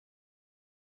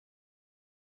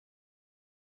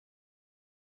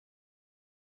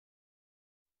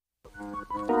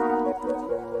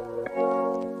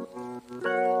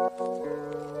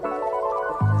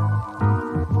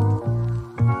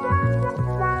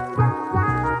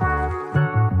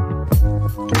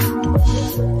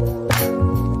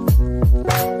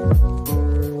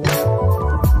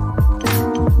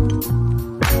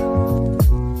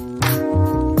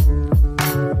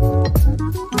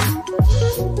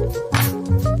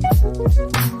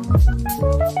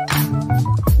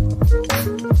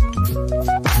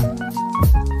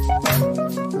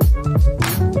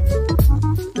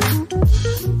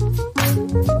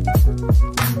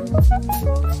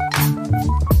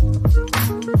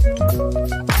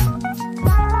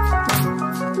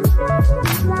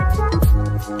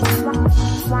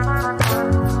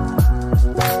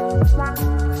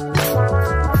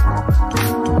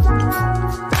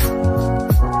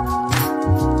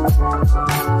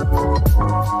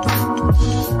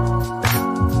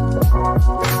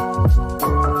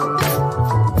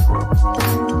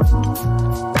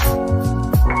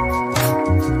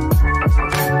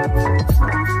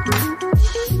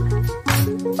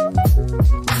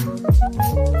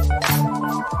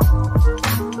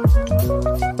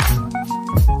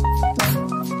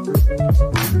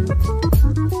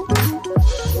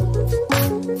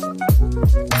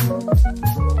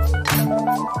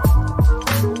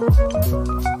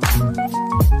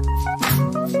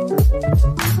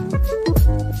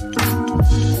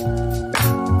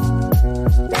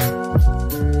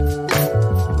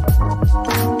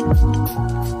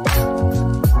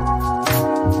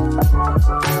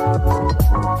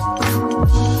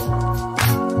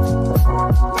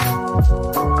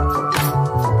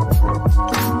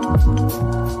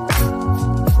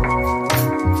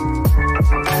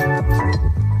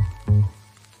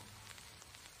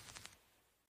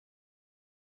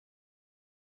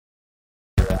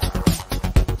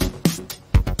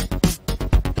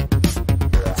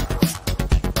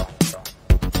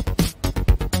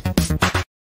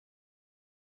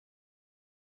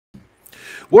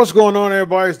What's going on,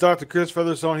 everybody? It's Dr. Chris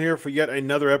Featherstone here for yet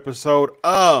another episode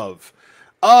of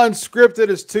Unscripted.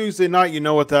 It's Tuesday night. You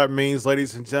know what that means,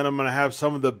 ladies and gentlemen. I have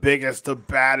some of the biggest, the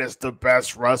baddest, the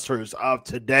best wrestlers of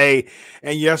today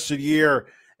and yesteryear.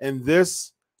 And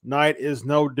this night is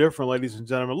no different, ladies and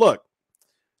gentlemen. Look,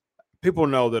 people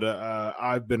know that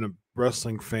I've been a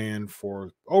wrestling fan for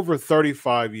over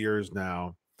 35 years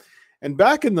now. And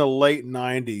back in the late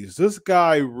 90s, this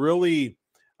guy really...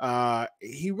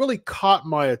 he really caught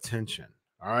my attention,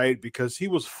 all right, because he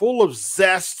was full of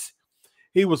zest.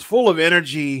 He was full of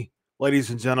energy, ladies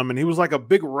and gentlemen. He was like a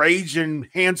big, raging,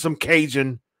 handsome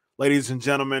Cajun, ladies and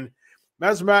gentlemen.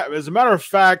 As a matter of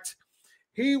fact,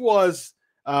 he was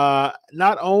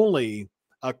not only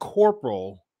a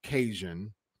corporal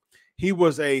Cajun, he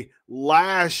was a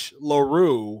Lash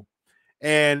LeRoux.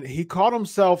 And he called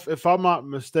himself, if I'm not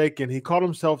mistaken, he called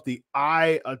himself the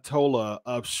Ayatollah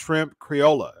of Shrimp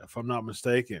Criolla, if I'm not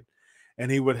mistaken. And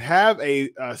he would have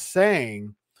a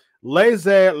saying,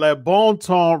 laissez le bon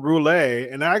temps rouler.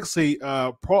 And actually,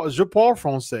 je parle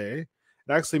français. It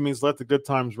actually means let the good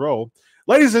times roll.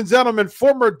 Ladies and gentlemen,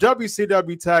 former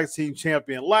WCW Tag Team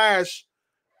Champion Lash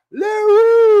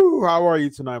LeRoux. How are you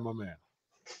tonight, my man?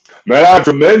 Man, I'm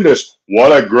tremendous.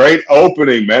 What a great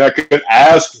opening, man. I couldn't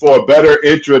ask for a better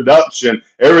introduction.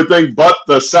 Everything but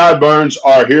the sideburns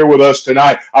are here with us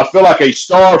tonight. I feel like a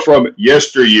star from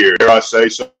yesteryear, dare I say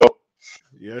so.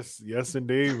 Yes,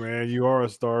 indeed, man. You are a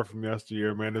star from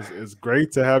yesteryear, man. It's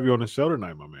great to have you on the show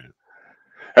tonight, my man.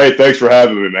 Hey, thanks for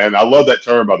having me, man. I love that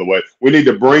term, by the way. We need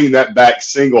to bring that back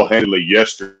single-handedly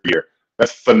yesteryear.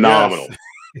 That's phenomenal.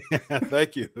 Yes.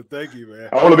 Thank you, man.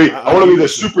 I want to be the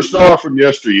superstar from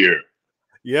yesteryear.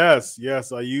 Yes.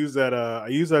 I use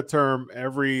that term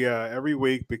every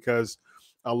week because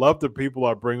I love the people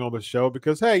I bring on the show.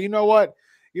 Because hey, you know what?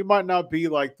 You might not be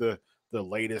like the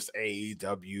latest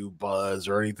AEW buzz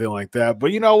or anything like that,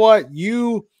 but you know what?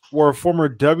 You were a former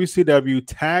WCW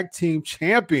Tag Team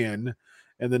Champion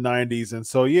in the 90s, and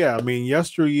so yeah, I mean,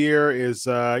 yesteryear is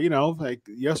like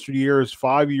yesteryear is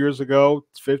 5 years ago,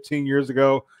 15 years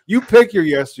ago. You pick your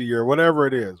yesteryear, whatever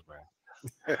it is,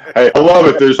 man. Hey, I love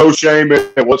it. There's no shame in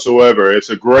it whatsoever. It's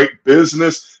a great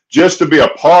business. Just to be a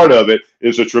part of it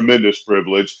is a tremendous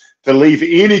privilege. To leave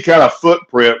any kind of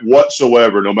footprint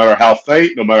whatsoever, no matter how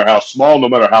faint, no matter how small, no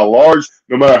matter how large,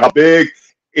 no matter how big,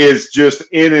 is just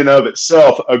in and of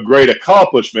itself a great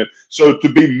accomplishment. So to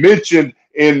be mentioned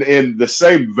in the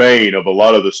same vein of a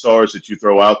lot of the stars that you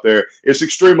throw out there, it's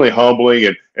extremely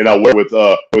humbling, and I wear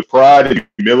it with pride and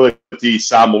humility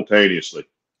simultaneously.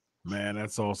 Man,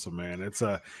 that's awesome, man. It's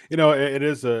it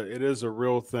is a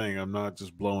real thing. I'm not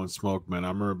just blowing smoke, man. I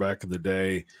remember back in the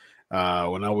day,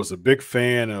 when I was a big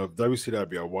fan of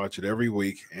WCW. I watch it every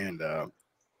week, and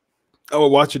I would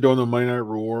watch it during the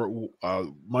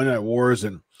Monday Night Wars,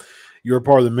 and you were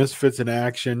part of the Misfits in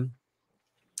Action.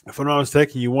 If I'm not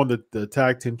mistaken, you won the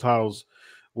tag team titles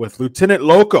with Lieutenant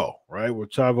Loco, right?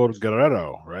 With Chavo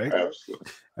Guerrero, right?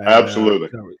 Absolutely. And, Absolutely.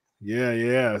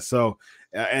 Yeah. So,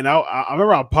 and I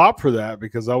remember I popped for that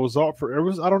because I was all for it.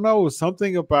 Was, I don't know, it was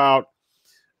something about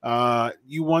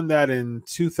you won that in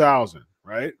 2000,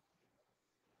 right?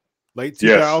 Late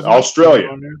 2000. Yes,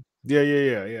 Australia.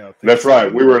 Yeah. That's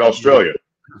right. We were in Australia.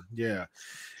 Yeah.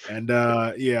 And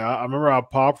I remember I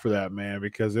popped for that, man,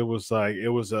 because it was like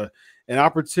an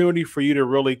opportunity for you to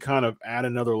really kind of add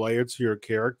another layer to your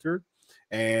character.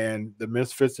 And the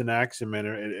Misfits in Action, man,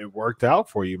 it worked out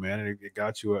for you, man, and it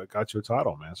got you a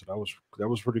title, man. So that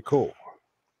was pretty cool.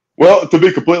 Well, to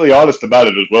be completely honest about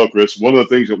it as well, Chris, one of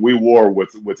the things that we wore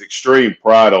with extreme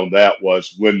pride on that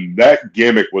was when that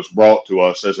gimmick was brought to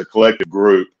us as a collective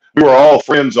group. We were all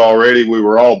friends already. We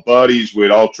were all buddies. We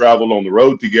had all traveled on the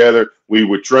road together. We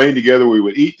would train together. We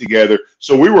would eat together.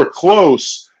 So we were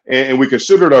close, and we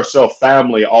considered ourselves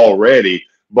family already.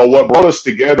 But what brought us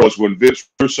together was when Vince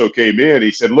Russo came in.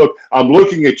 He said, look, I'm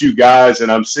looking at you guys,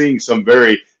 and I'm seeing some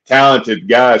very talented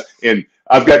guys. And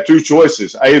I've got two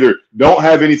choices. I either don't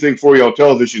have anything for you on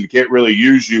television, can't really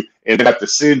use you, and have to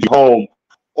send you home,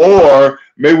 or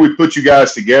maybe we put you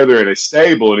guys together in a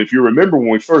stable. And if you remember when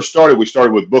we started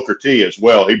with Booker T as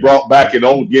well. He brought back an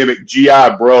old gimmick,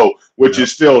 G.I. Bro, which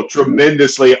is still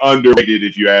tremendously underrated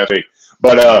if you ask me.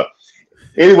 But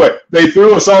anyway, they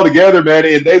threw us all together, man,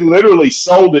 and they literally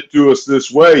sold it to us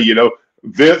this way. You know,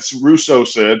 Vince Russo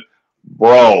said,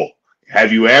 bro,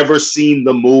 have you ever seen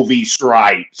the movie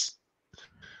Stripes?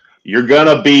 You're going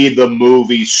to be the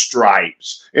movie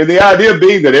Stripes. And the idea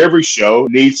being that every show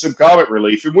needs some comic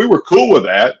relief. And we were cool with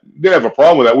that. Didn't have a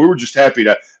problem with that. We were just happy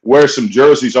to wear some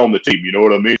jerseys on the team. You know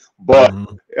what I mean? But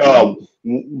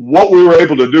what we were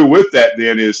able to do with that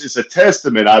then is it's a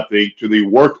testament, I think, to the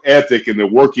work ethic and the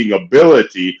working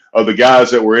ability of the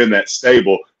guys that were in that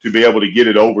stable to be able to get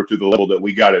it over to the level that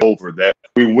we got it over. That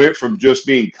we went from just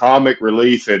being comic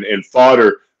relief and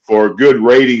fodder for good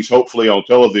ratings, hopefully on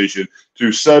television,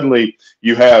 to suddenly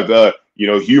you have,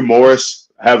 Hugh Morris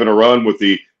having a run with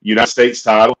the United States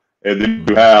title, and then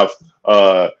you have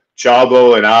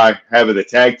Chavo and I having the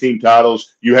tag team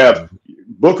titles. You have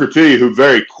Booker T, who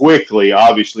very quickly,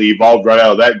 obviously, evolved right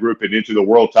out of that group and into the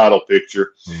world title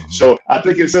picture. So I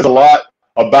think it says a lot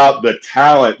about the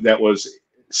talent that was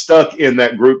stuck in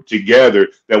that group together,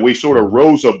 that we sort of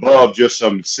rose above just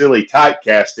some silly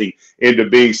typecasting into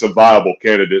being some viable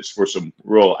candidates for some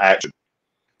real action.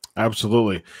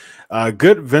 Absolutely.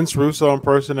 Good Vince Russo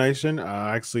impersonation.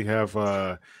 I actually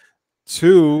have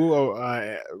two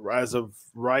as of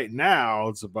right now.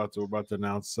 We're about to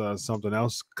announce something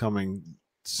else coming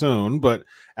soon, but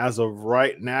as of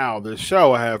right now, the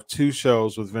show, I have two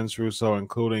shows with Vince Russo,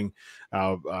 including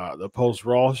the post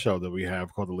Raw show that we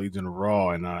have called the Legion of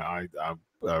Raw, and I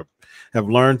have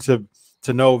learned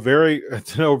to know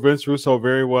Vince Russo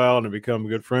very well and to become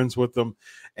good friends with him.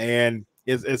 And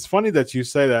it's funny that you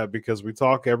say that, because we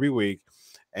talk every week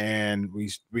and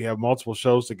we have multiple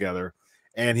shows together,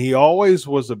 and he always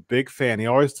was a big fan. He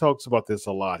always talks about this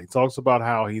a lot. He talks about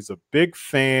how he's a big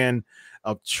fan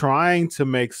of trying to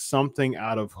make something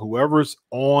out of whoever's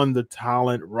on the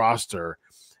talent roster,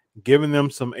 giving them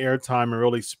some airtime and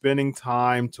really spending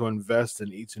time to invest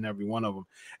in each and every one of them.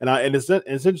 And it's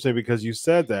interesting because you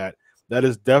said that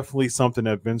is definitely something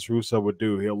that Vince Russo would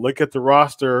do. He'll look at the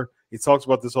roster. He talks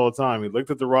about this all the time. He looked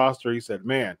at the roster. He said,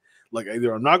 man, like,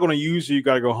 either I'm not going to use you,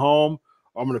 got to go home,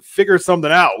 or I'm going to figure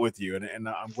something out with you. And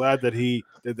I'm glad that he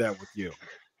did that with you.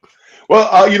 Well,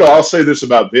 I'll say this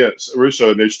about Vince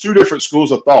Russo, and there's two different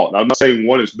schools of thought. And I'm not saying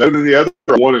one is better than the other,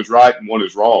 or one is right and one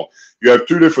is wrong. You have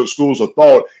two different schools of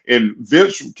thought. And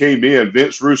Vince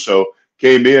Russo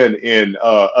came in and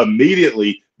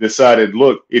immediately decided,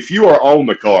 look, if you are on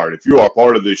the card, if you are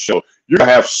part of this show, you're going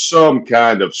to have some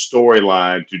kind of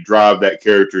storyline to drive that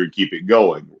character and keep it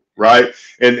going, right?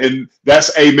 And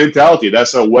that's a mentality.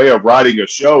 That's a way of writing a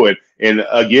show. And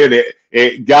again,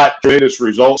 it got tremendous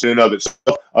results in and of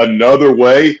itself. Another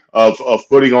way of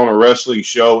putting on a wrestling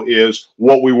show is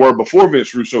what we were before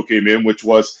Vince Russo came in, which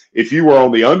was if you were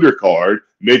on the undercard,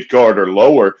 mid-card, or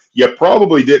lower, you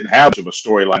probably didn't have much of a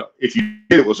storyline. If you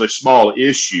did, it was a small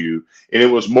issue, and it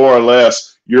was more or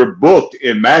less you're booked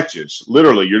in matches.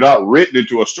 Literally, you're not written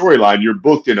into a storyline. You're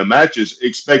booked into matches,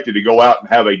 expected to go out and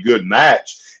have a good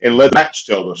match and let the match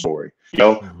tell the story.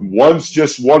 One's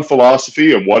just one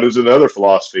philosophy and one is another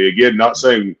philosophy. Again, not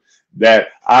saying that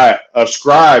I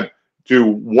ascribe to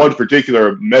one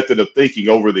particular method of thinking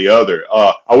over the other.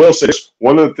 I will say this,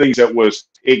 one of the things that was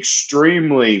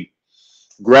extremely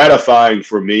gratifying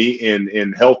for me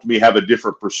and helped me have a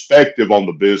different perspective on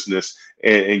the business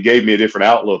and gave me a different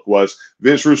outlook was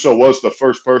Vince Russo was the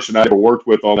first person I ever worked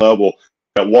with on level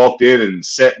that walked in and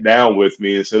sat down with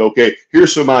me and said, okay,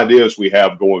 here's some ideas we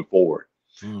have going forward,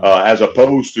 as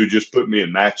opposed to just putting me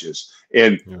in matches.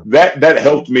 And that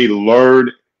helped me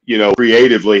learn,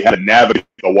 creatively how to navigate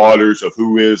the waters of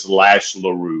who is Lash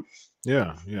LeRoux.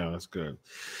 Yeah, that's good.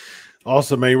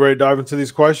 Awesome, man. You ready to dive into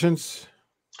these questions?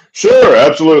 Sure,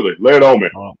 absolutely. Lay it on me.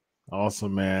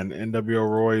 Awesome, man. NWO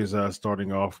Roy is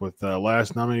starting off with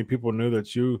Lash. Not many people knew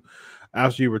that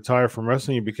after you retired from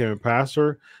wrestling, you became a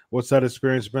pastor. What's that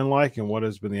experience been like, and what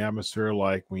has been the atmosphere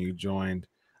like when you joined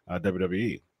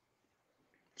WWE?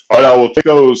 All right, I will take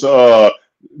those.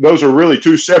 Those are really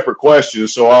two separate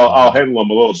questions, so I'll handle them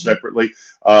a little separately.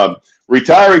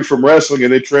 Retiring from wrestling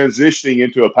and then transitioning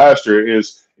into a pastor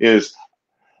is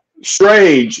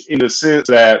strange in the sense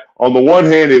that on the one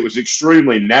hand it was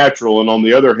extremely natural, and on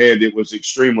the other hand it was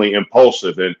extremely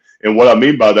impulsive. And what I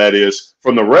mean by that is,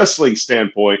 from the wrestling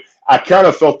standpoint, I kind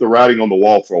of felt the writing on the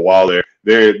wall for a while there.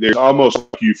 There's almost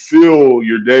like you feel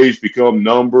your days become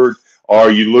numbered, or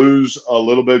you lose a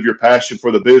little bit of your passion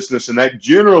for the business, and that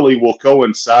generally will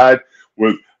coincide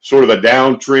with sort of a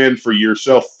downtrend for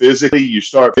yourself physically. You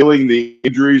start feeling the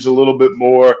injuries a little bit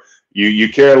more.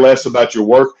 You care less about your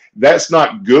work. That's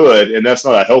not good, and that's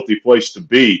not a healthy place to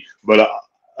be. But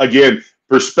again,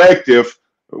 perspective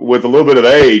with a little bit of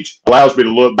age allows me to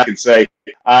look back and say,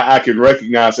 I can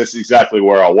recognize that's exactly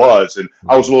where I was. And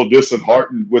I was a little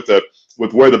disheartened with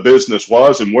where the business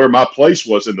was and where my place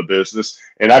was in the business.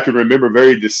 And I can remember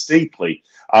very distinctly,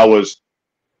 I was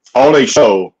on a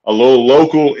show, a little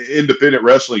local independent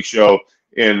wrestling show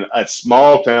in a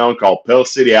small town called Pell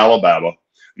City, Alabama,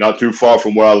 not too far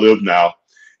from where I live now.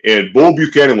 And Bull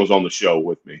Buchanan was on the show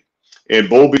with me. And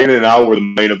Bull Buchanan and I were the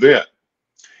main event.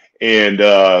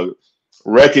 And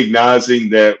recognizing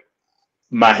that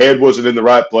my head wasn't in the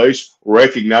right place,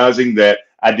 recognizing that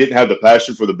I didn't have the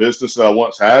passion for the business that I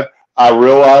once had, I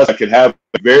realized I could have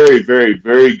a very, very,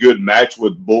 very good match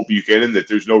with Bull Buchanan, that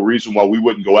there's no reason why we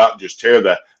wouldn't go out and just tear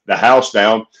the house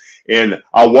down. And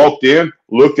I walked in,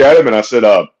 looked at him, and I said,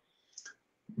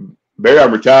 Barry,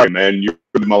 I'm retiring, man. You're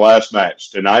my last match.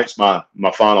 Tonight's my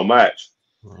final match.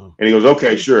 Wow. And he goes,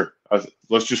 okay, sure.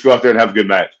 Let's just go out there and have a good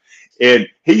match. And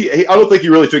he I don't think he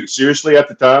really took it seriously at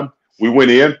the time. We went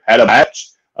in, had a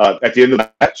match. At the end of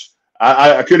the match,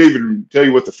 I couldn't even tell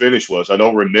you what the finish was. I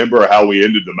don't remember how we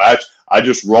ended the match. I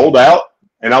just rolled out,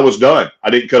 and I was done.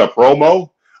 I didn't cut a promo.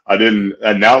 I didn't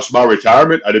announce my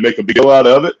retirement. I didn't make a big deal out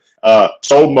of it.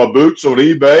 Sold my boots on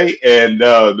eBay, and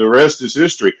the rest is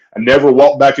history. I never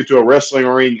walked back into a wrestling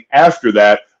ring after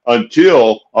that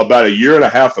until about a year and a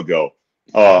half ago.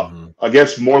 I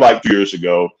guess more like 2 years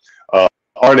ago.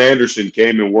 Arn Anderson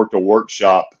came and worked a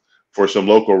workshop for some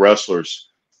local wrestlers,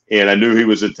 and I knew he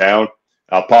was in town.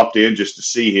 I popped in just to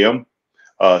see him,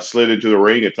 slid into the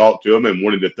ring and talked to him and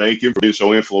wanted to thank him for being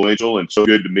so influential and so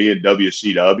good to me in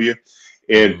WCW.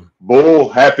 And Bull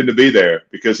happened to be there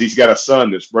because he's got a son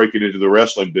that's breaking into the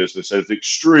wrestling business that's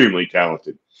extremely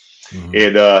talented.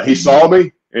 And he saw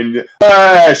me, and he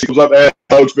comes up and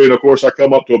hugs me, and of course I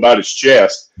come up to about his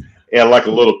chest, and like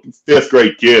a little fifth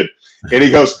grade kid. And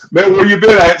he goes, man, where you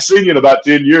been? I hadn't seen you in about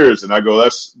 10 years. And I go,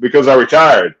 that's because I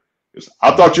retired. He goes, I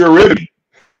thought you were ribbing.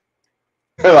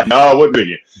 Like, no, I wasn't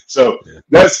ribbing you. So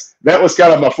that was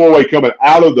kind of my foray coming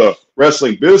out of the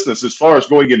wrestling business. As far as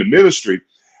going into ministry,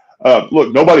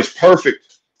 look, nobody's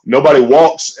perfect. Nobody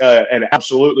walks an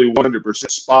absolutely 100%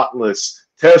 spotless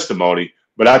testimony,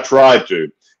 but I tried to.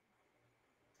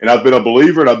 And I've been a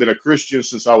believer, and I've been a Christian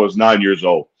since I was 9 years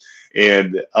old.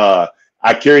 And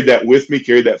I carried that with me,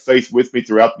 carried that faith with me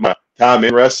throughout my time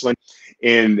in wrestling.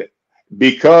 And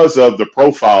because of the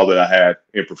profile that I had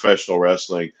in professional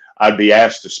wrestling, I'd be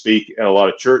asked to speak at a lot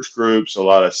of church groups, a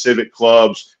lot of civic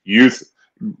clubs, youth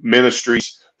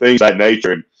ministries, things of that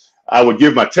nature. And I would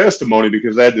give my testimony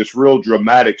because I had this real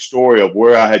dramatic story of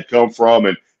where I had come from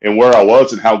and where I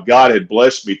was and how God had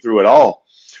blessed me through it all.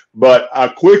 But I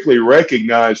quickly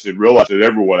recognized and realized that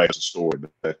everyone has a story.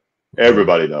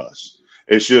 Everybody does.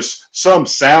 It's just some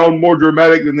sound more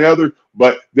dramatic than the other,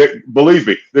 but believe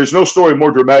me, there's no story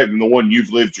more dramatic than the one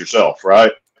you've lived yourself,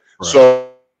 right? So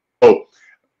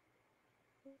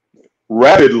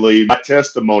rapidly, my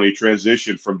testimony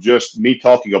transitioned from just me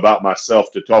talking about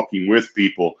myself to talking with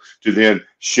people to then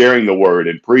sharing the word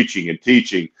and preaching and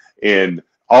teaching and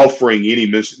offering any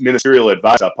ministerial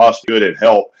advice I possibly could and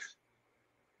help.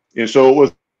 And so it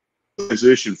was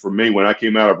transition for me when I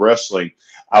came out of wrestling.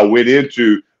 I went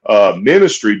into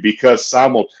ministry because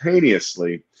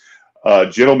simultaneously, a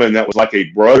gentleman that was like a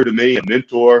brother to me, a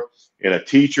mentor and a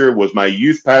teacher, was my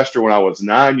youth pastor when I was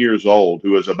 9 years old,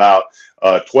 who was about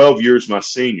 12 years my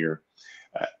senior.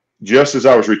 Just as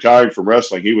I was retiring from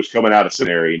wrestling, he was coming out of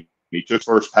seminary. He took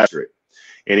first pastorate.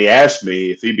 And he asked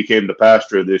me if he became the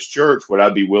pastor of this church, would I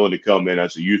be willing to come in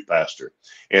as a youth pastor?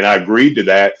 And I agreed to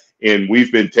that. And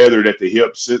we've been tethered at the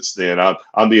hip since then.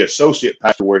 I'm the associate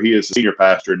pastor where he is the senior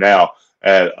pastor now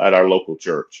at our local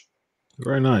church.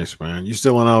 Very nice, man. You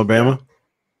still in Alabama?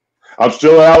 I'm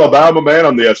still in Alabama, man.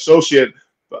 I'm the associate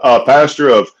pastor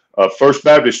of First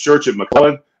Baptist Church at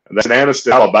McClellan, and that's in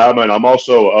Anniston, Alabama. And I'm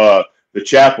also the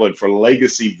chaplain for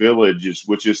Legacy Villages,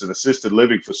 which is an assisted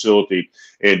living facility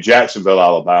in Jacksonville,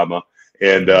 Alabama.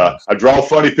 And I draw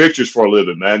funny pictures for a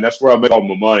living, man. That's where I make all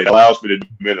my money. It allows me to do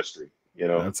ministry. You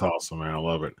know, that's awesome, man. I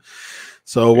love it.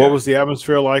 So, what was the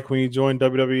atmosphere like when you joined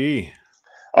WWE?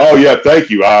 Oh yeah, thank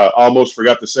you. I almost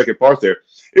forgot the second part there.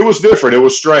 It was different. It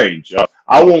was strange.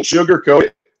 I won't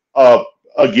sugarcoat it.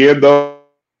 Again, though,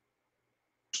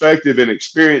 perspective and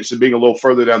experience and being a little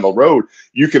further down the road,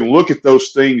 you can look at those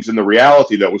things and the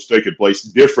reality that was taking place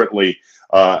differently.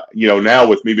 Now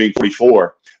with me being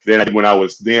 44 than when I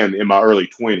was then in my early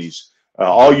 20s.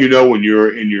 All you know when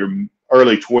you're in your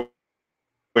early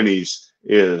 20s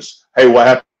is, hey, what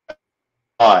happened?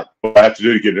 What do I have to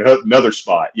do to get another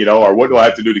spot? Or what do I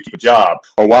have to do to keep a job?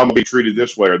 Or why am I being treated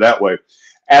this way or that way?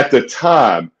 At the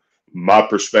time, my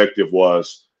perspective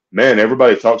was, man,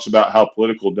 everybody talks about how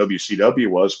political WCW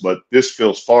was, but this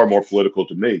feels far more political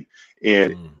to me.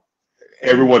 And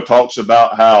everyone talks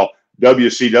about how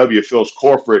WCW feels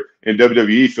corporate and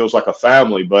WWE feels like a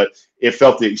family, but it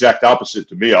felt the exact opposite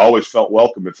to me. I always felt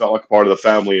welcome. It felt like a part of the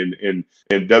family in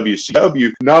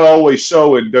WCW, not always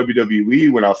so in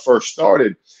WWE when I first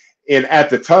started. And at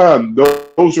the time,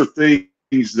 those are things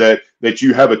that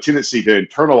you have a tendency to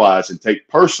internalize and take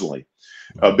personally.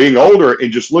 Being older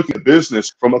and just looking at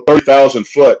business from a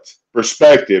 30,000-foot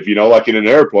perspective, like in an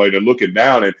airplane, and looking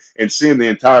down and seeing the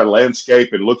entire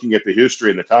landscape and looking at the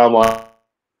history and the timeline,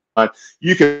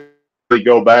 you can really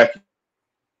go back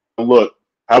and look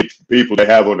how many people they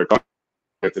have on their contract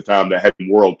at the time that had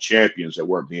world champions that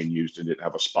weren't being used and didn't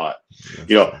have a spot.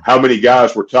 How many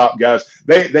guys were top guys.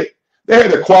 They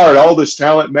had acquired all this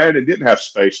talent, man, and didn't have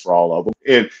space for all of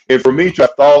them. And for me, I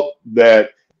thought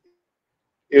that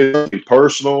it was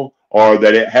personal or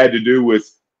that it had to do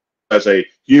with as a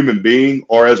human being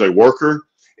or as a worker.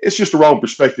 It's just a wrong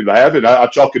perspective to have it. I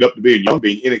chalk it up to being young,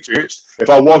 being inexperienced. If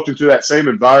I walked into that same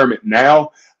environment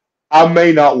now, I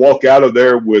may not walk out of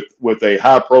there with a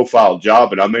high-profile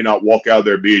job, and I may not walk out of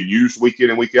there being used week in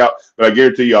and week out, but I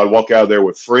guarantee you I'd walk out of there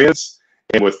with friends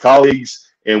and with colleagues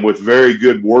and with very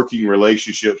good working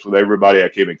relationships with everybody I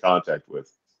came in contact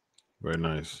with. Very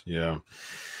nice. Yeah.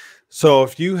 So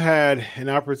if you had an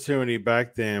opportunity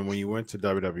back then when you went to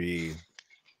WWE,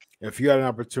 if you had an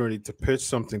opportunity to pitch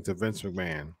something to Vince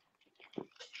McMahon,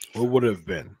 what would it have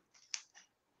been?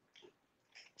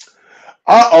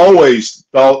 I always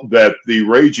thought that the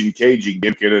Raging Cajun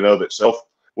gimmick in and of itself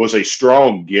was a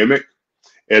strong gimmick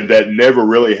and that never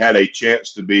really had a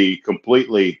chance to be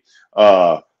completely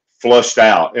flushed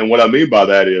out. And what I mean by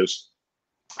that is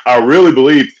I really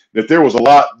believe that there was a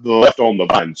lot left on the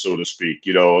vine, so to speak.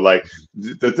 Like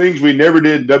the things we never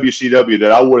did in WCW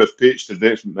that I would have pitched to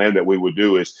Vince McMahon that we would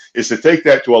do is to take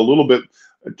that to a little bit,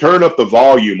 turn up the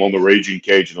volume on the Raging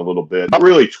Cajun a little bit, not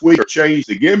really tweak or change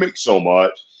the gimmick so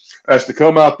much as to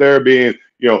come out there being,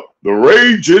 the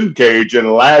Raging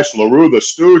Cajun, Lash LeRoux, the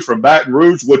stooge from Baton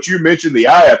Rouge, what you mentioned, the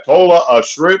Ayatollah, a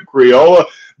shrimp Creola,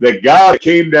 the guy that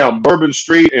came down Bourbon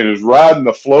Street and is riding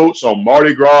the floats on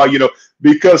Mardi Gras,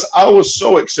 because I was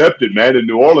so accepted, man, in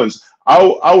New Orleans.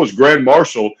 I was Grand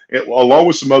Marshal, along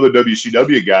with some other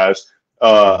WCW guys,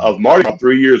 of Mardi Gras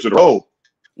 3 years in a row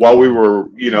while we were,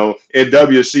 in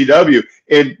WCW.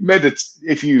 And man,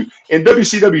 and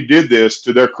WCW did this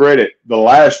to their credit the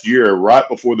last year, right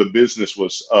before the business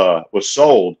was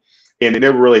sold, and it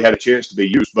never really had a chance to be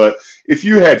used. But if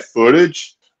you had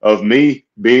footage of me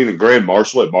being the Grand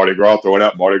Marshal at Mardi Gras, throwing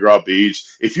out Mardi Gras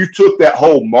beads, if you took that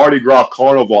whole Mardi Gras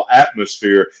carnival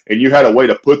atmosphere and you had a way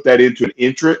to put that into an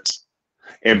entrance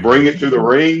and bring it to the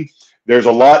ring, there's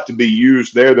a lot to be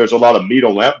used there. There's a lot of meat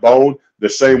on that bone. The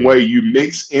same way you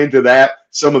mix into that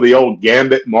some of the old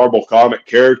Gambit Marvel comic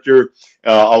character.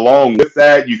 Along with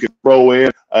that, you could throw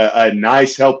in a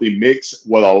nice, healthy mix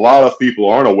what a lot of people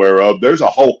aren't aware of. There's a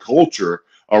whole culture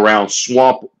around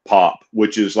swamp pop,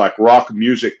 which is like rock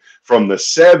music from the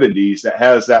 70s that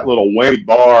has that little whammy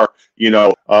bar,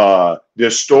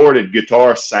 distorted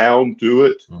guitar sound to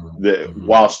it, that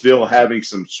while still having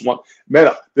some swamp.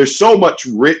 Man, there's so much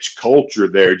rich culture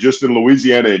there just in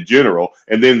Louisiana in general,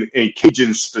 and then in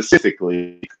Cajun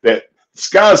specifically, that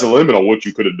sky's the limit on what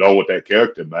you could have done with that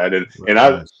character, man.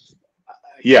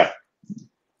 Yeah.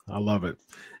 I love it.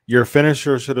 Your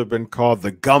finisher should have been called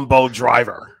the Gumbo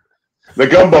Driver. The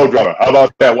Gumbo Driver. How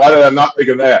about that? Why did I not think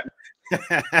of that?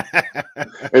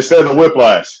 Instead of the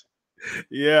Whiplash.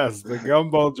 Yes, the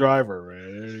Gumbo Driver,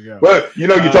 man. There you go. Well,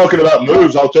 you're talking about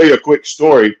moves. I'll tell you a quick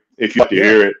story if you like to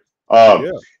hear it.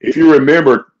 If you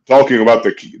remember talking about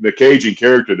the Cajun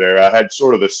character there, I had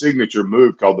sort of a signature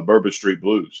move called the Bourbon Street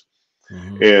Blues.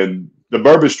 And the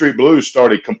Bourbon Street Blues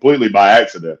started completely by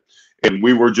accident. And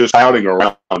we were just outing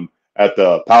around at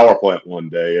the power plant one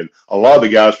day, and a lot of the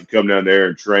guys would come down there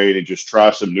and train and just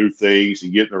try some new things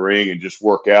and get in the ring and just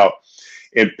work out.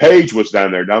 And Page was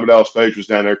down there. Diamond Dallas Page was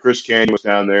down there. Chris Canyon was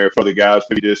down there. For the guys,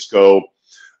 P Disco,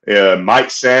 Mike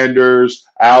Sanders,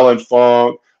 Alan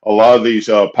Funk, a lot of these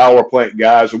power plant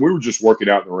guys, and we were just working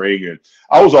out in the ring. And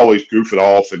I was always goofing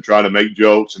off and trying to make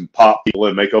jokes and pop people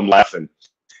and make them laughing.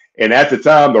 And at the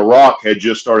time, The Rock had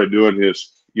just started doing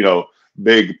his,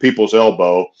 big people's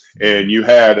elbow, and you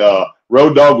had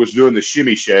Road Dogg was doing the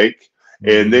shimmy shake,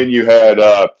 and then you had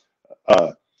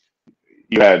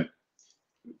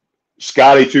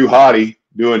Scotty Too Hottie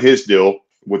doing his deal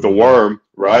with the worm,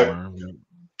 right?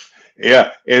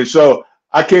 Yeah, and so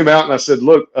I came out and I said,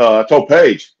 look, I told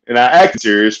Paige, and I acted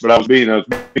serious, but I was being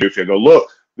goofy. I go,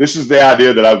 look, this is the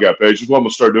idea that I've got, Paige. This is what I'm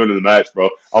gonna start doing in the match, bro.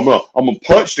 I'm gonna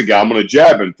punch the guy. I'm gonna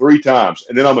jab him 3 times,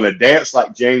 and then I'm gonna dance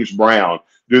like James Brown,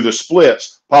 do the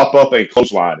splits, pop up, and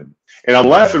clothesline him. And I'm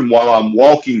laughing while I'm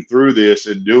walking through this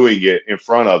and doing it in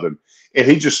front of him. And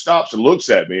he just stops and looks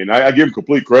at me, and I give him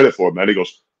complete credit for it, man. He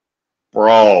goes,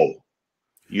 bro,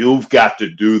 you've got to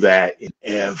do that in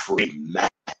every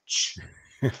match.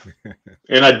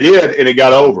 And I did, and it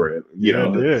got over it.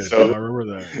 I did. So I remember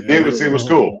that. Yeah, it was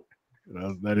cool.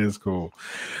 That is cool.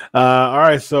 All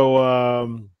right,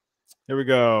 so here we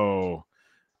go.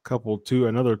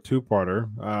 Another two-parter.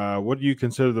 What do you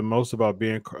consider the most about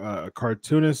being a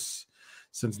cartoonist,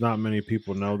 since not many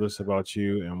people know this about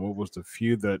you? And what was the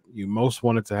feud that you most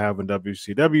wanted to have in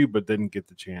WCW but didn't get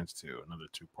the chance to? Another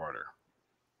two-parter.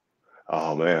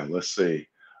 Oh, man, let's see.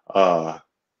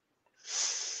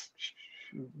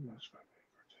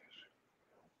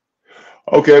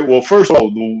 Okay, well, first of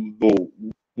all,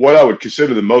 what I would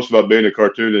consider the most about being a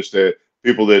cartoonist that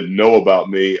people didn't know about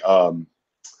me,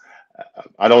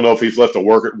 I don't know if he's left the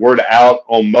word out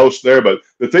on most there, but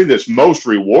the thing that's most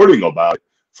rewarding about it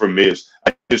for me is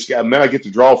I get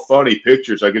to draw funny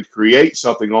pictures. I get to create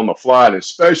something on the fly, and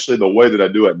especially the way that I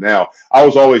do it now. I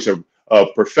was always a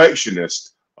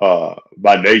perfectionist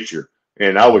by nature,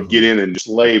 and I would get in and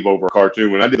slave over a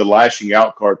cartoon. When I did the Lashing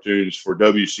Out cartoons for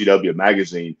WCW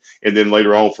magazine, and then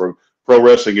later on for Pro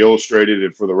Wrestling Illustrated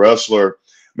and for The Wrestler,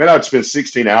 man, I'd spend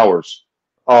 16 hours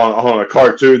on a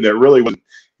cartoon that really wasn't.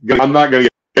 I'm not going to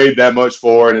get paid that much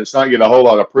for, and it's not getting a whole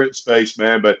lot of print space,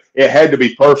 man, but it had to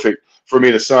be perfect for me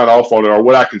to sign off on it, or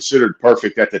what I considered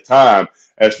perfect at the time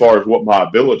as far as what my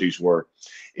abilities were.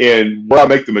 And where I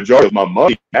make the majority of my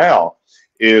money now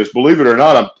is, believe it or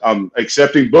not, I'm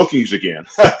accepting bookings again.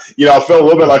 I felt a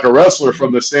little bit like a wrestler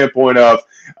from the standpoint of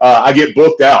I get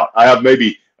booked out. I have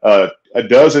maybe a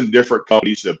dozen different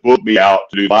companies that book me out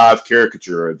to do live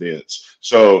caricature events.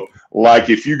 So, like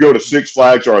if you go to Six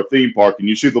Flags or a theme park and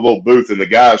you see the little booth and the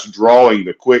guy's drawing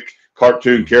the quick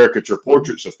cartoon caricature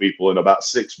portraits of people in about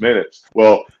 6 minutes.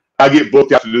 Well, I get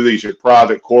booked out to do these at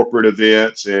private corporate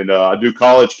events, and I do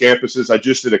college campuses. I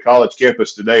just did a college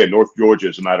campus today in North Georgia,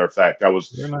 as a matter of fact. I was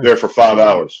there for 5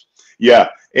 hours. Yeah.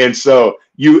 And so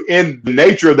in the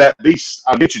nature of that beast,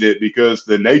 I mentioned it because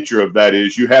the nature of that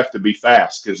is you have to be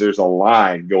fast because there's a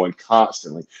line going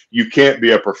constantly. You can't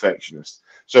be a perfectionist.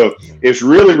 So it's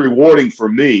really rewarding for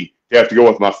me to have to go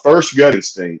with my first gut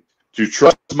instinct, to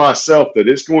trust myself that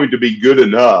it's going to be good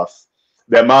enough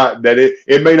that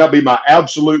it may not be my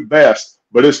absolute best,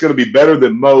 but it's going to be better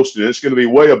than most, and it's going to be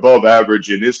way above average,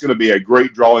 and it's going to be a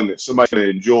great drawing that somebody's going to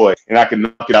enjoy, and I can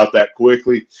knock it out that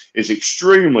quickly. It's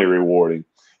extremely rewarding.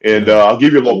 And I'll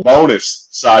give you a little bonus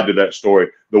side to that story.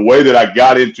 The way that I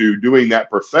got into doing that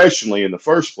professionally in the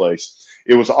first place,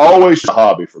 it was always a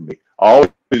hobby for me. I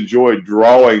always enjoyed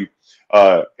drawing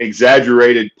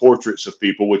exaggerated portraits of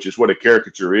people, which is what a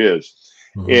caricature is.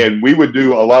 And we would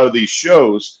do a lot of these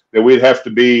shows that we'd have to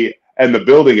be in the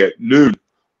building at noon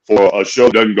for a show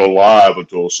that doesn't go live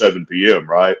until 7 p.m.,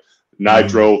 right?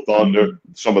 Nitro, Thunder,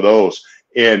 some of those.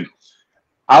 And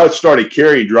I started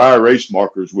carrying dry erase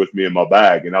markers with me in my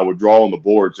bag, and I would draw on the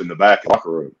boards in the back of the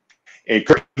locker room. And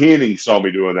Kurt Hennig saw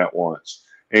me doing that once.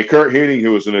 And Kurt Hennig,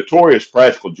 who was a notorious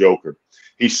practical joker,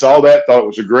 he saw that, thought it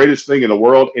was the greatest thing in the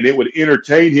world, and it would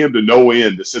entertain him to no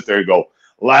end to sit there and go,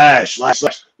 Lash,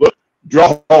 look,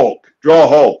 draw Hulk, draw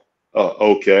Hulk.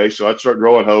 Okay, so I'd start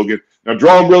drawing Hogan. Now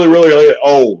draw him really, really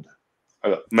old.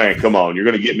 Man, come on, you're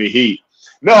going to get me heat.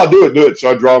 No, I'll do it.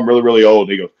 So I draw him really, really old.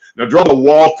 He goes, now draw the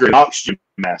Walker and oxygen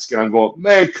mask. And I'm going,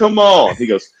 man, come on. He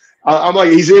goes, I'm like,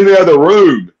 he's in the other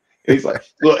room. And he's like,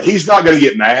 look, he's not going to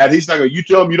get mad. He's not going to, you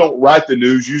tell him you don't write the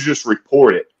news, you just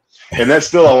report it. And that's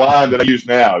still a line that I use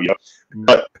now. You know?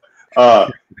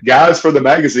 But guys for the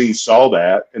magazine saw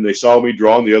that, and they saw me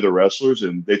drawing the other wrestlers,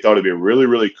 and they thought it'd be a really,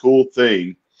 really cool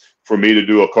thing for me to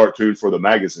do a cartoon for the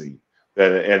magazine.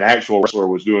 That an actual wrestler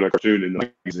was doing a cartoon in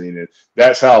the magazine. And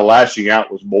that's how Lashing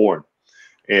Out was born.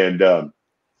 And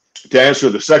to answer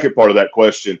the second part of that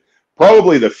question,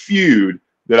 probably the feud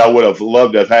that I would have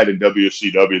loved to have had in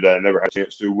WCW that I never had a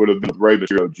chance to would have been with Rey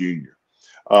Mysterio Jr.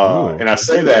 And I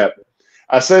say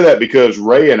that because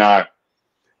Ray and I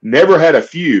never had a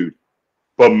feud,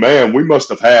 but man, we must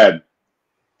have had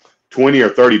 20 or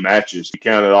 30 matches. We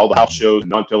counted all the house shows and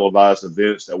non-televised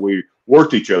events that we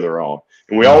worked each other on.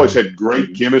 And we always had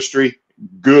great chemistry,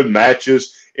 good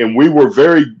matches, and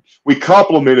we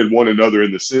complemented one another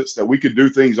in the sense that we could do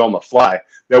things on the fly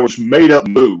that was made up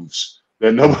moves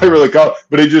that nobody really caught,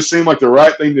 but it just seemed like the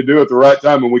right thing to do at the right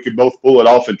time, and we could both pull it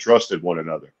off and trusted one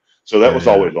another. So that was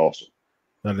always awesome.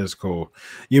 That is cool.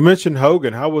 You mentioned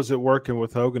Hogan. How was it working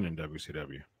with Hogan in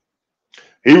WCW?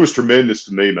 He was tremendous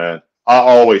to me, man. I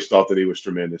always thought that he was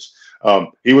tremendous.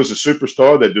 He was a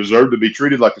superstar that deserved to be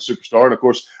treated like a superstar. And, of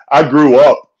course, I grew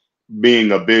up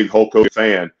being a big Hulk Hogan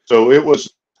fan. So it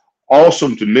was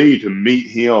awesome to me to meet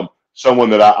him, someone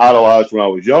that I idolized when I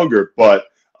was younger. But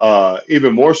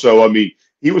even more so, I mean,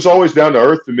 he was always down to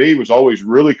earth to me. He was always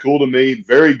really cool to me,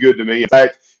 very good to me. In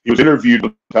fact, he was interviewed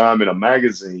one time in a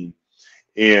magazine.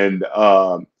 And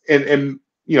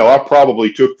you know, I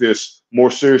probably took this more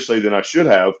seriously than I should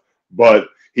have, but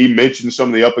he mentioned some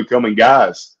of the up-and-coming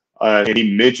guys, and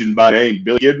he mentioned by name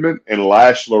Billy Kidman and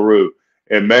Lash LeRoux.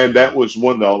 And, man, that was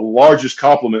one of the largest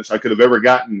compliments I could have ever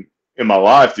gotten in my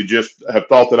life, to just have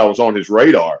thought that I was on his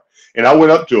radar. And I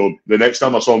went up to him the next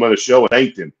time I saw him at a show and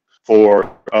thanked him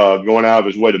for going out of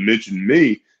his way to mention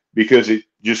me, because it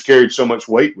just carried so much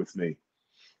weight with me.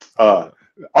 All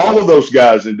of those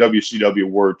guys in WCW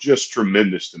were just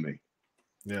tremendous to me.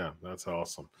 Yeah, that's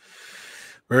awesome.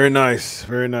 Very nice.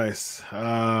 Very nice. All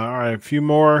right, a few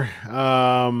more.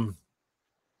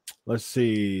 Let's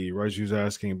see. Raju's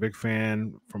asking, big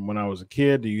fan from when I was a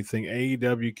kid. Do you think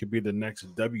AEW could be the next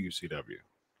WCW?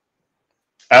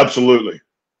 Absolutely.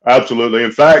 Absolutely.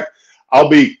 In fact, I'll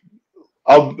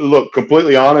look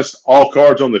completely honest, all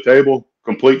cards on the table,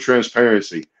 complete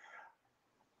transparency.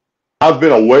 I've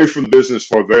been away from the business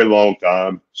for a very long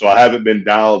time, so I haven't been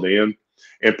dialed in.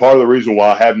 And part of the reason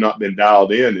why I have not been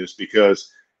dialed in is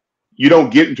because you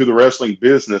don't get into the wrestling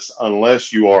business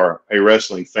unless you are a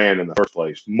wrestling fan in the first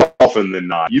place, more often than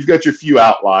not. You've got your few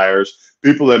outliers,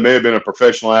 people that may have been a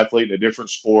professional athlete in a different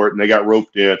sport and they got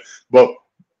roped in. But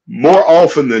more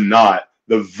often than not,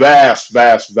 the vast,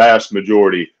 vast, vast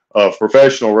majority of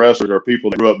professional wrestlers are people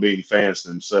that grew up being fans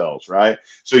themselves, right?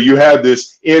 So you have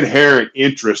this inherent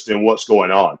interest in what's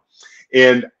going on.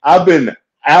 And I've been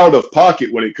out of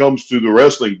pocket when it comes to the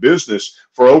wrestling business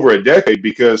for over a decade,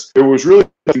 because there was really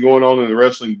nothing going on in the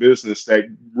wrestling business that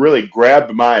really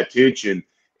grabbed my attention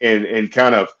and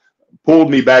kind of pulled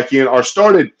me back in, or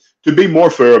started, to be more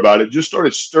fair about it, just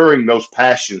started stirring those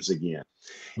passions again.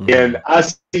 Mm-hmm. And I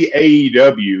see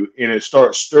AEW and it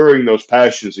starts stirring those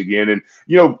passions again. And,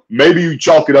 you know, maybe you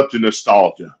chalk it up to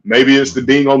nostalgia. Maybe it's the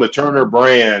being on the Turner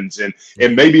brands, and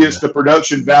maybe it's the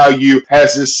production value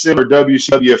has this similar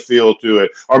WCW feel to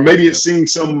it. Or maybe it's seeing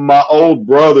some of my old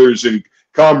brothers and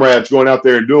comrades going out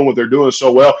there and doing what they're doing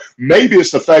so well. Maybe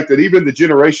it's the fact that even the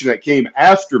generation that came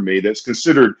after me that's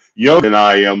considered younger than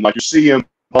I am, like your CM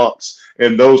Punks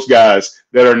and those guys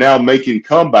that are now making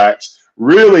comebacks,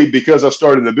 really, because I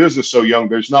started the business so young,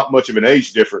 there's not much of an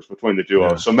age difference between the two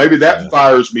of us. So maybe that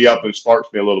fires me up and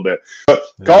sparks me a little bit. But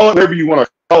call it whatever you want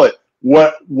to call it.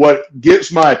 What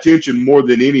gets my attention more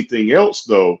than anything else,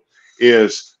 though,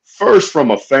 is first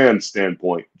from a fan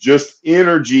standpoint, just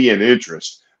energy and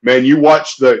interest. Man, you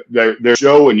watch their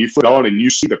show and you put on and you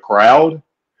see the crowd,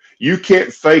 you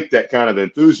can't fake that kind of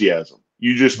enthusiasm.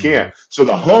 You just can't. So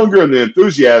the hunger and the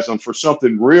enthusiasm for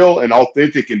something real and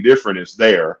authentic and different is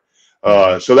there.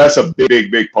 So that's a big,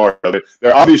 big part of it.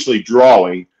 They're obviously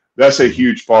drawing. That's a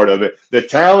huge part of it. The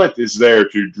talent is there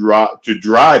to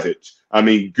drive it. I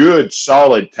mean, good,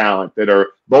 solid talent that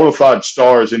are bona fide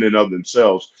stars in and of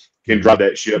themselves can drive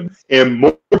that ship. And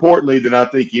more importantly than I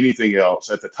think anything else,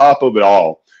 at the top of it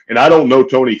all, and I don't know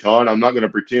Tony Khan. I'm not going to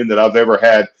pretend that I've ever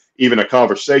had even a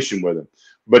conversation with him.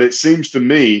 But it seems to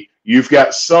me you've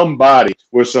got somebody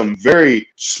with some very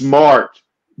smart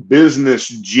business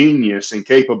genius and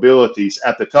capabilities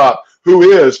at the top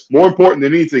who is, more important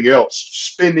than anything else,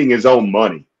 spending his own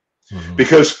money.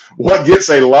 Because what gets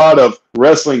a lot of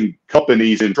wrestling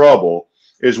companies in trouble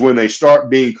is when they start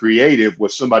being creative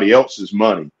with somebody else's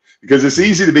money. Because it's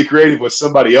easy to be creative with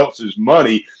somebody else's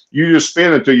money. You just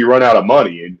spend until you run out of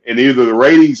money. And either the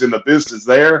ratings in the business is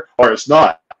there or it's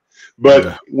not.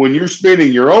 But when you're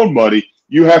spending your own money,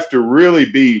 you have to really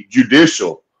be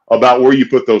judicial about where you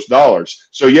put those dollars.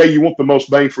 So, yeah, you want the most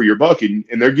bang for your buck, and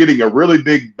they're getting a really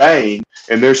big bang,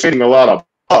 and they're spending a lot of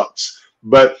bucks.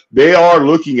 But they are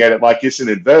looking at it like it's an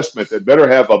investment that better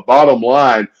have a bottom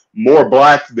line, more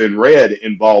black than red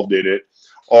involved in it,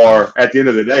 or at the end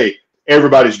of the day,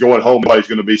 everybody's going home, everybody's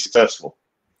going to be successful.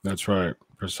 That's right.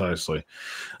 Precisely.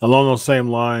 Along those same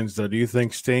lines, though, do you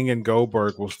think Sting and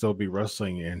Goldberg will still be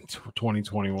wrestling in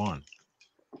 2021?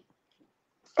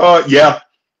 Yeah.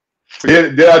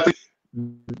 Did I think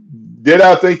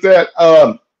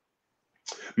that?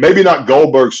 Maybe not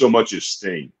Goldberg so much as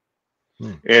Sting.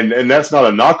 And that's not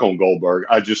a knock on Goldberg.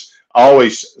 I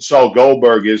always saw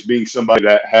Goldberg as being somebody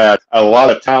that had a lot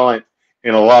of talent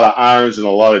and a lot of irons and a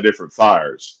lot of different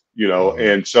fires, you know.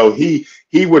 And so he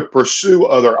would pursue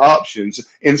other options,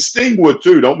 and Sting would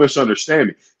too. Don't misunderstand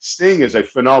me. Sting is a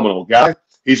phenomenal guy.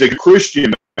 He's a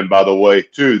Christian man, by the way,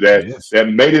 too,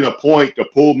 that made it a point to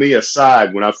pull me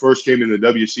aside when I first came into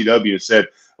WCW and said,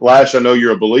 Lash, I know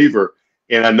you're a believer,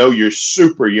 and I know you're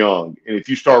super young. And if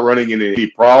you start running into any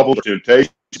problems or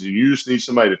temptations and you just need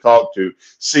somebody to talk to,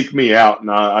 seek me out,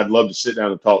 and I'd love to sit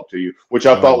down and talk to you, which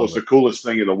I thought was the coolest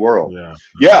thing in the world.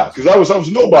 Yeah, because I was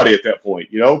nobody at that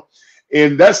point, you know.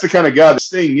 And that's the kind of guy that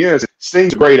Sting is.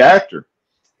 Sting's a great actor,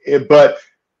 but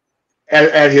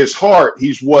at his heart,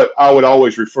 he's what I would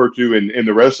always refer to in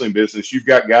the wrestling business. You've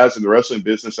got guys in the wrestling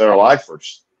business that are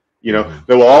lifers. You know,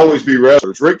 there will always be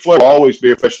wrestlers. Ric Flair will always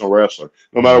be a professional wrestler,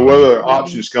 no matter whether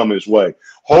options come his way.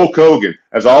 Hulk Hogan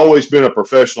has always been a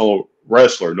professional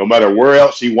wrestler. No matter where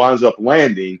else he winds up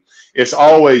landing, it's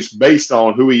always based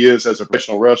on who he is as a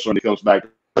professional wrestler when he comes back to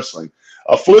wrestling.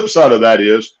 A flip side of that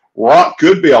is Rock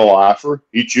could be a lifer.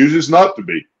 He chooses not to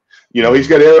be. You know, he's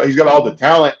got all the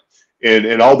talent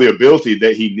and all the ability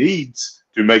that he needs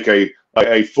to make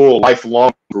a full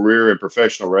lifelong career in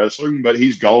professional wrestling, but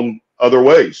he's gone other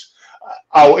ways.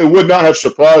 It would not have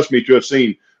surprised me to have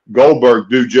seen Goldberg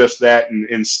do just that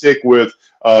and stick with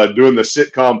doing the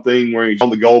sitcom thing where he's on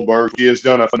the Goldberg. He has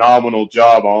done a phenomenal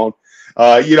job on,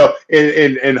 you know,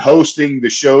 and hosting the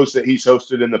shows that he's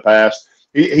hosted in the past.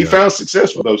 He found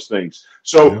success with those things.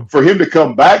 So for him to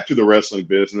come back to the wrestling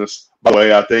business, by the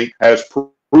way, I think has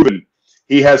proven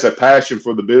he has a passion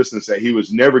for the business that he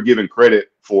was never given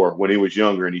credit for when he was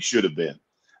younger, and he should have been.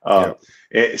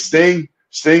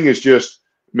 Sting is just,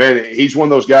 man, he's one of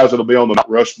those guys that'll be on the Mount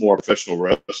Rushmore of professional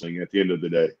wrestling at the end of the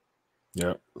day.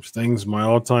 Yeah, Sting's my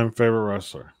all-time favorite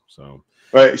wrestler. So,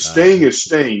 right, Sting is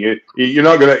Sting. You're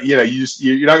not gonna, you know,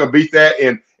 you're not gonna beat that.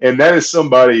 And that is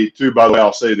somebody too. By the way,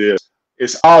 I'll say this: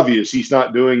 it's obvious he's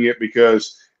not doing it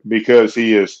because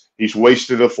he's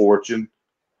wasted a fortune.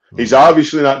 He's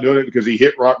obviously not doing it because he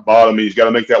hit rock bottom and he's got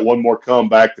to make that one more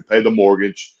comeback to pay the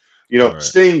mortgage. You know,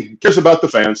 Sting cares about the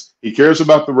fans. He cares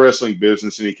about the wrestling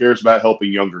business, and he cares about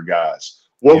helping younger guys.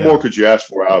 What more could you ask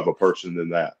for out of a person than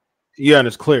that? Yeah, and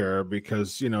it's clear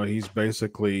because, you know, he's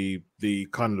basically the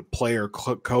kind of player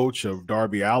coach of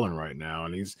Darby Allin right now.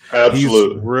 And he's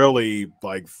really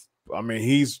like, I mean,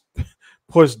 he's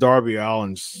pushed Darby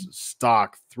Allin's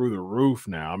stock through the roof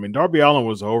now. I mean, Darby Allin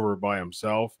was over by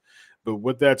himself, but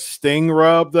with that Sting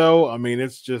rub, though, I mean,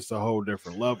 it's just a whole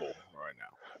different level right now.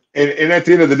 And at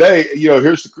the end of the day, you know,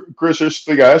 here's the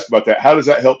thing I asked about that. How does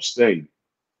that help Sting?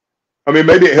 I mean,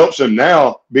 maybe it helps him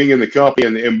now being in the company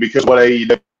and because of what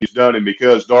AEW's done and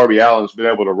because Darby Allin's been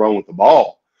able to run with the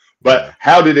ball. But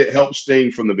how did it help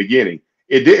Sting from the beginning?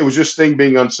 It was just Sting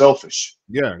being unselfish.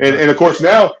 Yeah. And of course,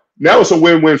 now it's a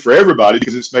win-win for everybody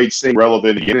because it's made Sting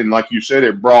relevant again. And like you said,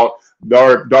 it brought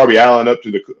Darby Allin up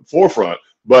to the forefront.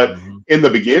 But in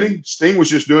the beginning, Sting was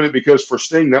just doing it because for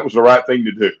Sting, that was the right thing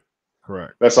to do.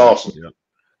 Correct. That's awesome. Yeah.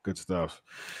 Good stuff.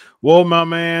 Well, my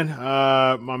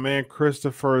man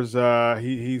Christopher's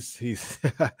he's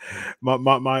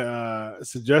my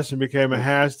suggestion became a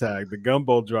hashtag, the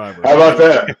gumbo driver. How about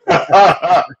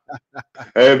that?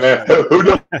 Hey man, who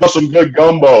does some good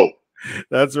gumbo?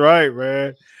 That's right,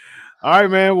 man. All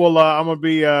right, man. Well, I'm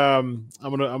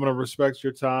gonna respect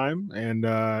your time, and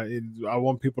I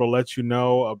want people to let you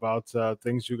know about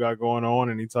things you got going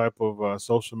on, any type of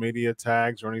social media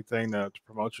tags or anything to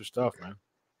promote your stuff, man.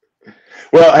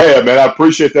 Well, hey, man, I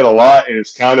appreciate that a lot, and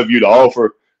it's kind of you to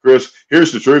offer, Chris.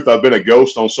 Here's the truth: I've been a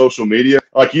ghost on social media,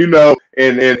 like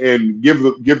and give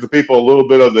the people a little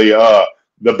bit of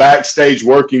the backstage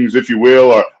workings, if you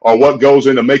will, or what goes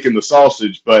into making the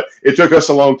sausage. But it took us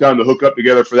a long time to hook up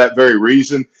together for that very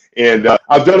reason. And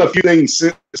I've done a few things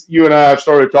since you and I have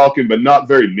started talking, but not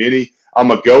very many.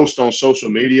 I'm a ghost on social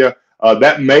media.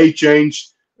 That may change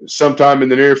sometime in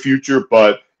the near future,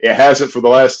 but it hasn't for the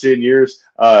last 10 years.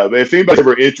 But if anybody's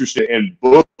ever interested in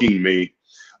booking me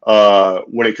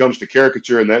when it comes to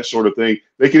caricature and that sort of thing,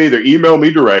 they can either email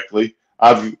me directly.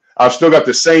 I've still got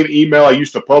the same email I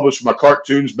used to publish my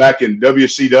cartoons back in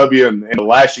WCW and the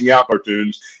Lashing Out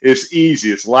cartoons. It's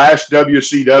easy. It's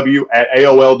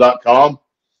lashwcw@aol.com.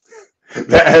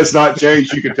 That has not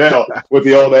changed. You can tell with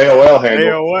the old AOL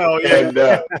handle. AOL, yeah. And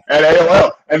at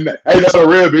AOL. And hey, that's not a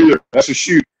rib either. That's a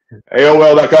shoot.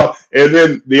 AOL.com. And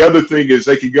then the other thing is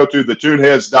they can go to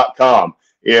thetuneheads.com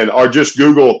or just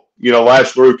Google,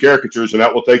 Lash LeRoux caricatures, and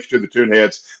that will take you to the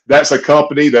Tuneheads. That's a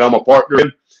company that I'm a partner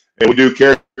in. And we do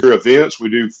caricature events, we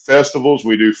do festivals,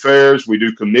 we do fairs, we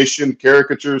do commission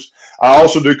caricatures. I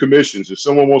also do commissions. If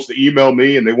someone wants to email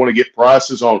me and they want to get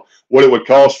prices on what it would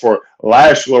cost for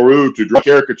Lash LeRoux to draw a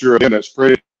caricature of him that's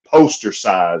printed poster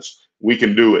size, we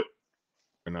can do it.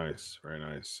 Very nice, very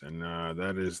nice. And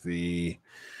that is the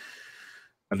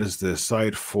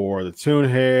site for the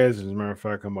Tuneheads. As a matter of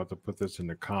fact, I'm about to put this in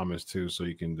the comments too, so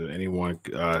you can anyone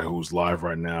who's live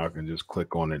right now can just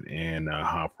click on it and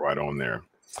hop right on there.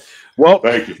 Well,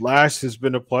 thank you, Lash. It's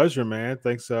been a pleasure, man.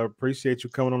 Thanks. I appreciate you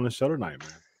coming on the show tonight, man.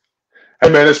 Hey,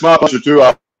 man, it's my pleasure too.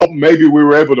 I hope maybe we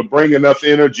were able to bring enough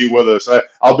energy with us.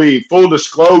 I'll be full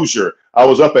disclosure. I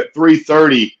was up at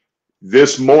 3:30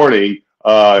 this morning,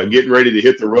 getting ready to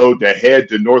hit the road to head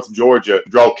to North Georgia,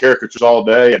 draw caricatures all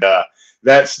day, and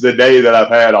that's the day that I've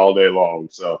had all day long.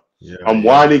 So I'm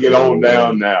winding it on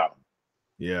down now.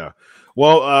 Yeah.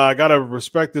 Well, I got to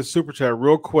respect this super chat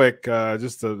real quick.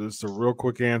 Just a real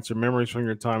quick answer. Memories from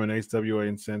your time in HWA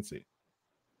and Cincy.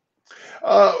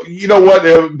 You know what?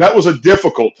 That was a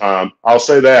difficult time. I'll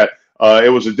say that. It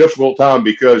was a difficult time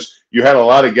because you had a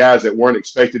lot of guys that weren't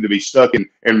expected to be stuck and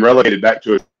relegated back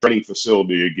to a training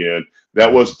facility again.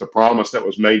 That wasn't the promise that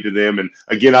was made to them. And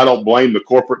again, I don't blame the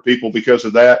corporate people because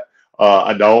of that.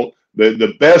 I don't.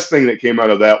 The best thing that came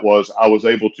out of that was I was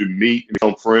able to meet and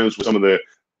become friends with some of the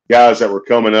guys that were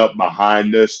coming up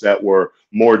behind us that were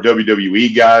more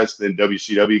WWE guys than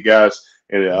WCW guys.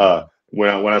 And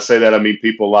when I say that, I mean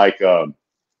people like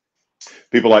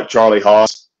Charlie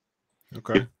Haas.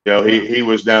 Okay. He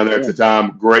was down there at the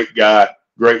time. Great guy,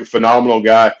 great, phenomenal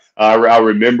guy. I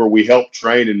remember we helped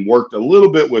train and worked a little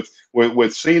bit with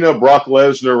Cena, Brock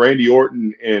Lesnar, Randy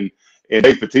Orton, and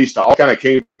Dave Bautista. All kind of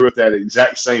came through at that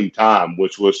exact same time,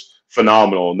 which was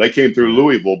phenomenal. And they came through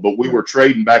Louisville, but we were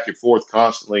trading back and forth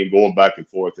constantly and going back and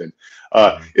forth. And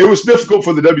it was difficult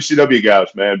for the WCW guys,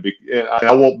 man. And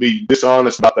I won't be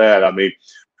dishonest about that. I mean,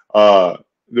 the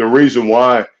reason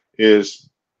why is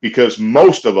because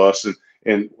most of us,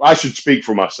 and I should speak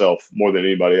for myself more than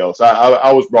anybody else,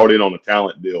 I was brought in on a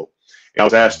talent deal. And I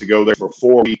was asked to go there for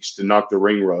 4 weeks to knock the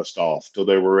ring rust off till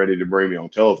they were ready to bring me on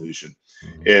television.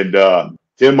 And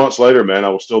 10 months later, man, I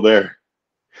was still there.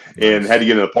 And had to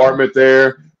get an apartment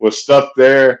there, was stuck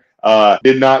there,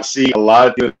 did not see a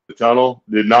light in the tunnel,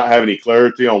 did not have any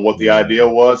clarity on what the idea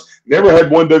was. Never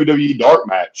had one WWE dark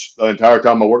match the entire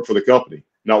time I worked for the company.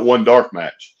 Not one dark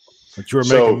match. But you were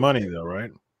making money though,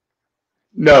 right?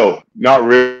 No, not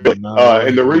really.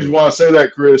 And the reason why I say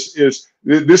that, Chris, is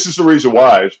this is the reason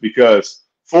why. It's because,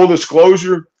 full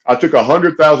disclosure, I took a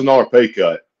 $100,000 pay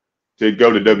cut to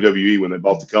go to WWE when they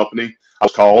bought the company. I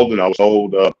was called and I was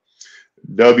told,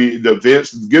 the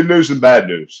Vince, good news and bad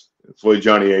news. That's the way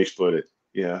Johnny Ace put it.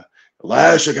 Yeah.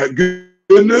 Lash, I got good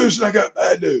news and I got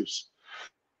bad news.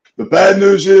 The bad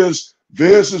news is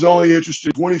Vince is only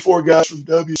interested in 24 guys from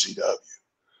WCW.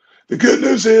 The good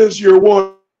news is you're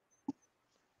one.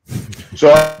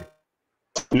 So I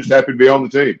just happened to be on the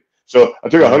team. So I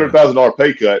took a $100,000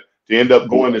 pay cut to end up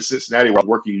going to Cincinnati where I was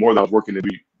working more than I was working in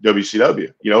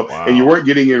WCW, and you weren't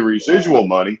getting any residual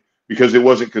money because it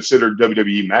wasn't considered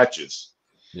WWE matches.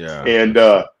 Yeah. And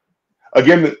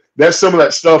again, that's some of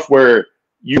that stuff where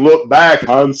you look back,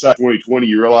 hindsight 2020,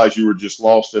 you realize you were just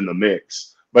lost in the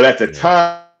mix. But at the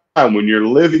time when you're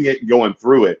living it and going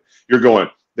through it, you're going,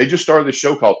 they just started this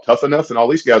show called Tough Enough, and all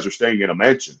these guys are staying in a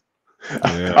mansion.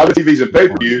 Yeah. Other TVs and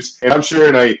pay-per-views, and I'm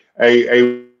sharing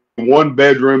a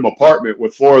one-bedroom apartment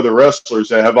with 4 of the wrestlers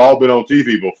that have all been on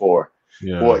TV before.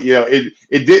 Yeah. Well, you know,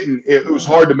 it was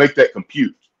hard to make that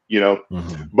compute, you know.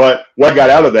 Mm-hmm. But what I got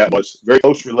out of that was very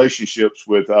close relationships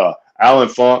with Alan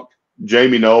Funk,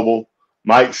 Jamie Noble,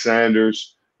 Mike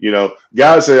Sanders, you know,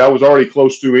 guys that I was already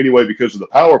close to anyway because of the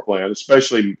power plant,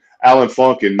 especially Alan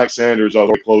Funk and Mike Sanders I was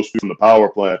already close to from the power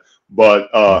plant. But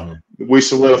we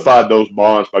solidified those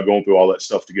bonds by going through all that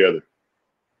stuff together.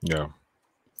 Yeah.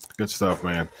 Good stuff,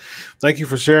 man. Thank you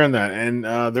for sharing that. And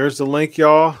there's the link,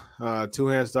 y'all,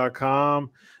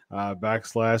 twohands.com /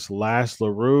 Lash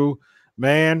LeRoux.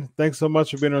 Man, thanks so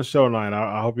much for being on the show tonight.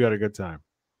 I hope you had a good time.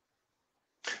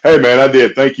 Hey, man, I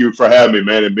did. Thank you for having me,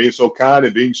 man, and being so kind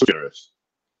and being so generous.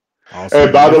 Awesome.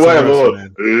 And by the way, I'm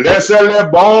going to laisser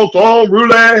les bon temps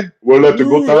rouler. We'll let the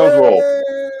good times roll.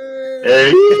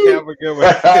 Hey. Have a good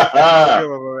one. Have a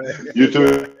good one, man. You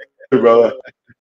too, brother.